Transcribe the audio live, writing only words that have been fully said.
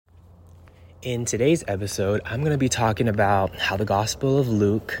In today's episode, I'm going to be talking about how the Gospel of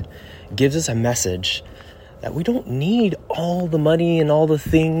Luke gives us a message that we don't need all the money and all the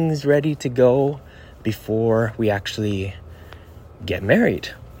things ready to go before we actually get married.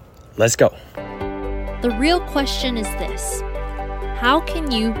 Let's go. The real question is this: how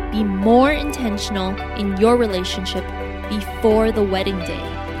can you be more intentional in your relationship before the wedding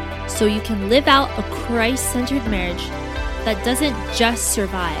day so you can live out a Christ-centered marriage that doesn't just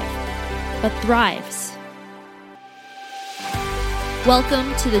survive, but thrives?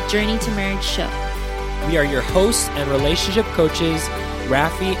 Welcome to the Journey to Marriage show. We are your hosts and relationship coaches,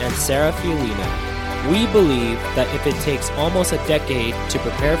 Rafi and Sarah Fiolina. We believe that if it takes almost a decade to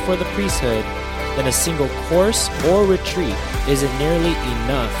prepare for the priesthood, then a single course or retreat isn't nearly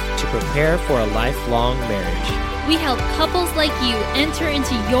enough to prepare for a lifelong marriage. We help couples like you enter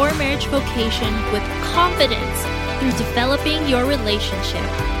into your marriage vocation with confidence through developing your relationship.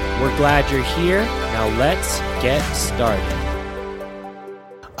 We're glad you're here. Now let's get started.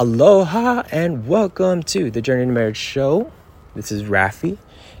 Aloha and welcome to the Journey to Marriage show. This is Rafi,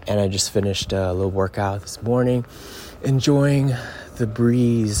 and I just finished a little workout this morning, enjoying the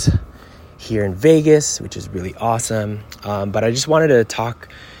breeze here in Vegas, which is really awesome. But I just wanted to talk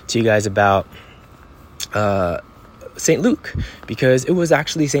to you guys about St. Luke, because it was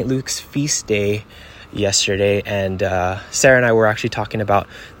actually St. Luke's feast day yesterday, and Sarah and I were actually talking about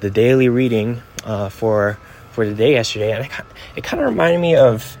the daily reading for the day yesterday, and it kind of reminded me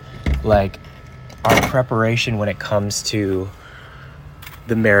of like our preparation when it comes to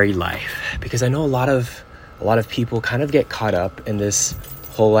the married life, because I know a lot of people kind of get caught up in this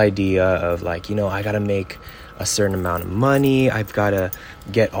whole idea of like, I got to make a certain amount of money, I've got to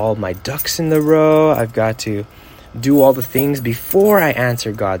get all my ducks in the row, I've got to do all the things before I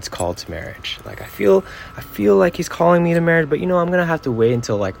answer God's call to marriage. Like I feel like he's calling me to marriage, but I'm gonna have to wait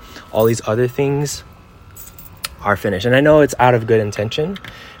until like all these other things are finished. And I know it's out of good intention,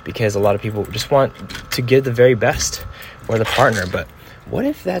 because a lot of people just want to give the very best for the partner. But what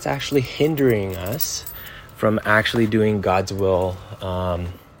if that's actually hindering us from actually doing God's will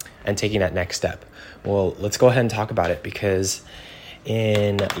and taking that next step? Well, let's go ahead and talk about it, because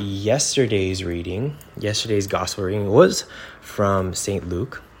in yesterday's gospel reading was from St.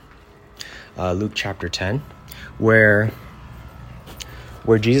 Luke, Luke chapter 10, where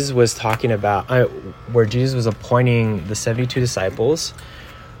Jesus was talking about, where Jesus was appointing the 72 disciples,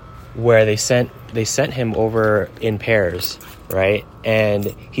 where they sent him over in pairs, right? And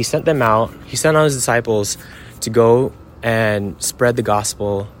he sent all his disciples to go and spread the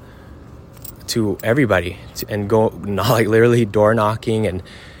gospel to everybody, and go, not like literally door knocking and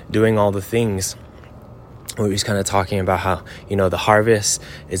doing all the things. He was kind of talking about how, the harvest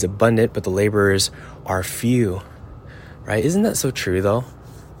is abundant, but the laborers are few, right? Isn't that so true though?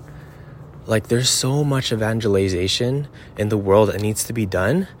 Like there's so much evangelization in the world that needs to be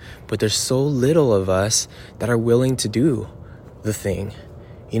done, but there's so little of us that are willing to do the thing.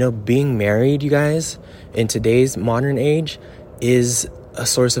 Being married, you guys, in today's modern age is a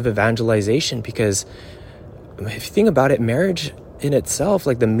source of evangelization, because if you think about it, marriage in itself,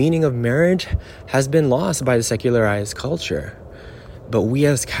 like the meaning of marriage has been lost by the secularized culture. But we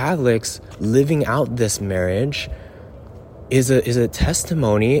as Catholics living out this marriage is a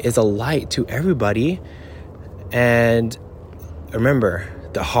testimony, is a light to everybody. And remember,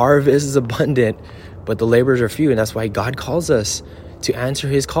 the harvest is abundant, but the laborers are few, and that's why God calls us to answer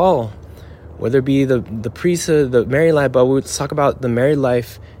his call. Whether it be the priesthood, the married life, but we'll talk about the married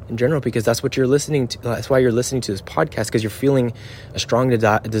life in general, because that's what you're listening to. That's why you're listening to this podcast, because you're feeling a strong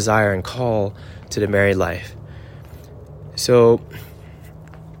desire and call to the married life. So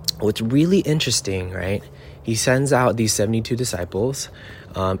what's really interesting, right? He sends out these 72 disciples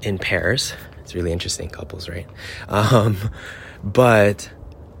in pairs. It's really interesting, couples, right? But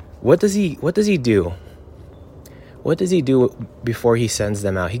what does he do? What does he do before he sends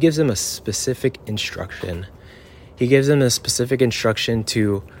them out? He gives them a specific instruction. He gives them a specific instruction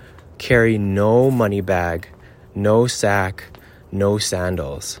to carry no money bag, no sack, no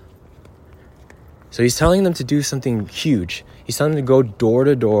sandals. So he's telling them to do something huge. He's telling them to go door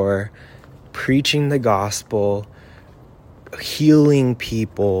to door, preaching the gospel, healing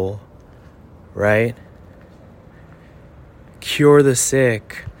people, right? Cure the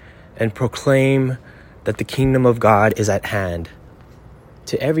sick, and proclaim that the kingdom of God is at hand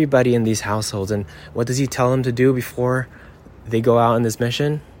to everybody in these households. And what does he tell them to do before they go out on this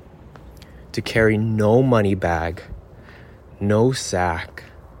mission? To carry no money bag, no sack,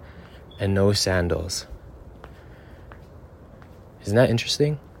 and no sandals. Isn't that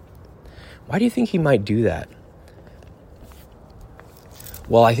interesting? Why do you think he might do that?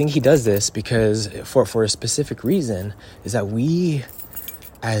 Well, I think he does this because for a specific reason, is that we,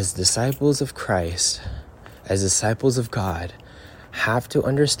 as disciples of Christ, as disciples of God, have to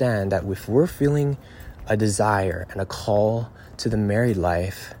understand that if we're feeling a desire and a call to the married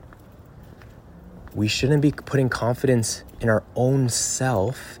life, we shouldn't be putting confidence in our own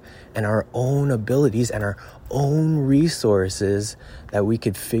self and our own abilities and our own resources that we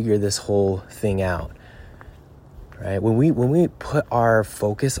could figure this whole thing out. Right? When we put our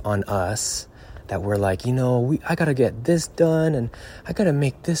focus on us, that we're like, I gotta get this done, and I gotta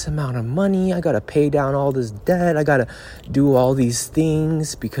make this amount of money, I gotta pay down all this debt, I gotta do all these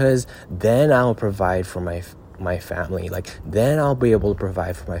things, because then I'll provide for my family. Like, then I'll be able to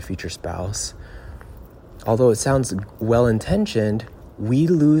provide for my future spouse. Although it sounds well-intentioned, we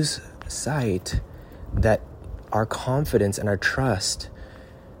lose sight that our confidence and our trust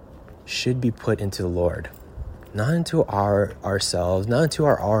should be put into the Lord, not into ourselves, not into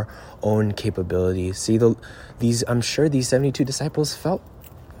our own capabilities. See, I'm sure these 72 disciples felt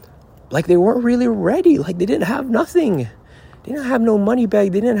like they weren't really ready. Like, they didn't have nothing. They didn't have no money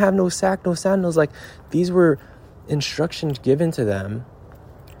bag. They didn't have no sack, no sandals. Like, these were instructions given to them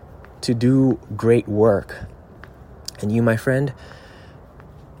to do great work. And you, my friend,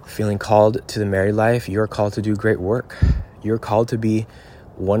 feeling called to the married life, you're called to do great work. You're called to be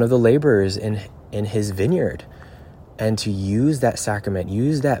one of the laborers in his vineyard, and to use that sacrament,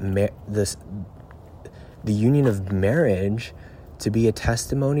 use that the union of marriage to be a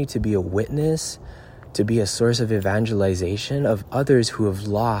testimony, to be a witness, to be a source of evangelization of others who have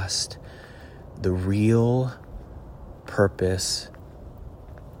lost the real purpose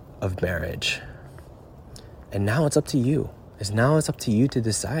of marriage. And now it's up to you. It's up to you to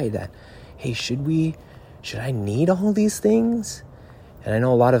decide that, hey, should I need all these things? And I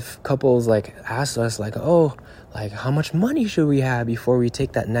know a lot of couples ask us how much money should we have before we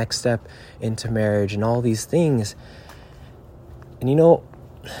take that next step into marriage and all these things. And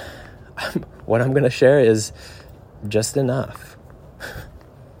what I'm going to share is just enough.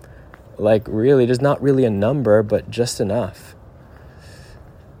 Really, there's not really a number, but just enough.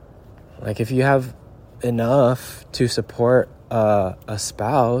 If you have enough to support a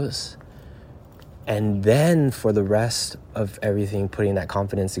spouse, and then for the rest of everything, putting that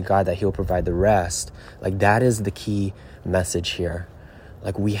confidence in God that He'll provide the rest, that is the key message here.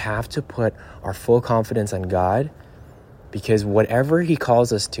 We have to put our full confidence on God, because whatever He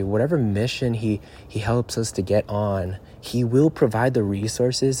calls us to, whatever mission He helps us to get on, He will provide the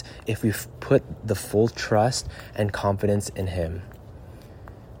resources if we put the full trust and confidence in Him.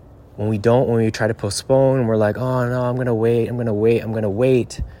 When we try to postpone, we're like, oh no, I'm going to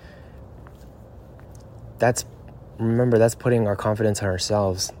wait. That's putting our confidence on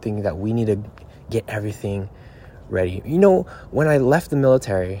ourselves, thinking that we need to get everything ready. When I left the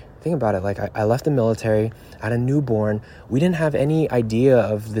military, think about it, I left the military, I had a newborn. We didn't have any idea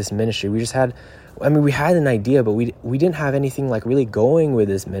of this ministry. We had an idea, but we didn't have anything really going with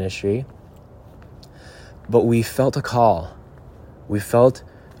this ministry. But we felt a call. We felt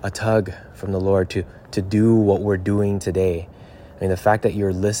a tug from the Lord to do what we're doing today. The fact that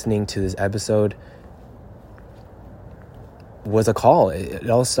you're listening to this episode was a call. It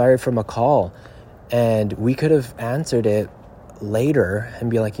all started from a call, and we could have answered it later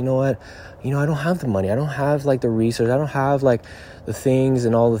and be like, you know what, I don't have the money, I don't have the resources, I don't have the things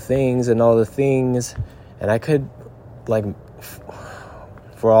and all the things, and I could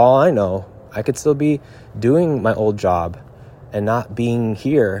for all I know, I could still be doing my old job and not being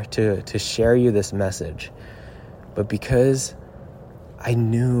here to share you this message. But because I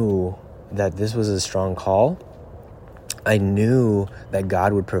knew that this was a strong call, I knew that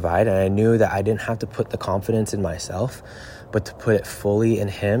God would provide, and I knew that I didn't have to put the confidence in myself, but to put it fully in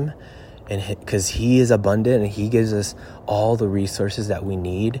Him, and because He is abundant and He gives us all the resources that we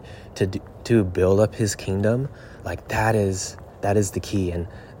need to build up His kingdom. That is the key, and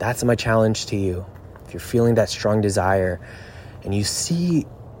that's my challenge to you. If you're feeling that strong desire, and you see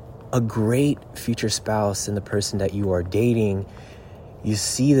a great future spouse in the person that you are dating, you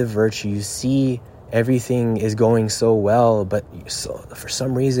see the virtue, you see everything is going so well, but for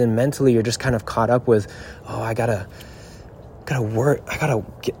some reason mentally you're just kind of caught up with, I gotta work, I gotta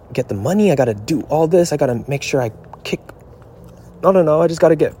get the money, I gotta do all this, I gotta make sure I kick. No, I just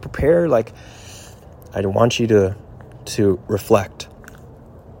gotta get prepared. I want you to reflect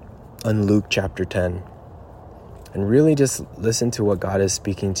on Luke chapter 10 and really just listen to what God is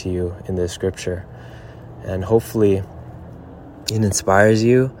speaking to you in this scripture, and hopefully it inspires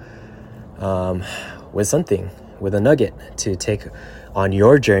you with something, with a nugget to take on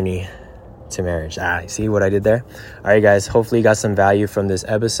your journey to marriage. See what I did there? All right, guys, hopefully you got some value from this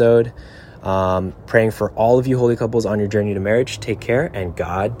episode. Praying for all of you holy couples on your journey to marriage. Take care and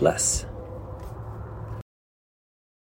God bless.